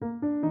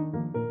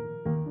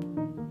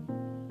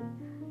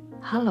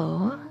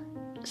Halo,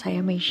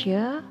 saya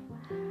Meisha.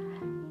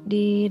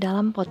 Di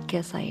dalam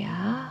podcast saya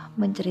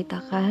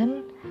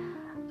menceritakan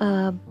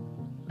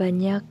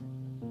banyak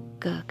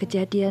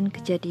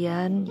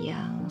kejadian-kejadian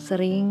yang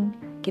sering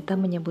kita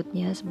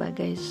menyebutnya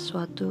sebagai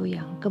sesuatu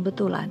yang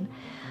kebetulan.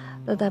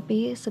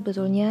 Tetapi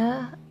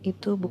sebetulnya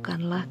itu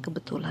bukanlah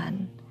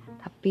kebetulan,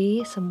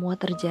 tapi semua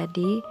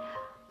terjadi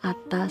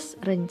atas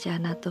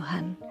rencana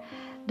Tuhan.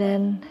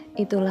 Dan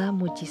itulah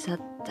mujizat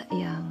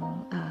yang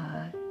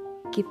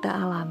kita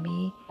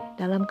alami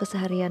dalam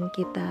keseharian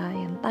kita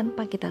yang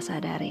tanpa kita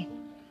sadari.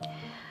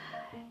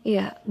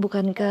 Ya,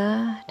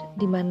 bukankah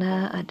di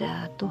mana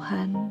ada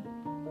Tuhan,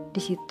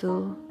 di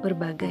situ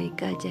berbagai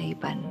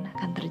keajaiban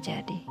akan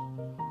terjadi.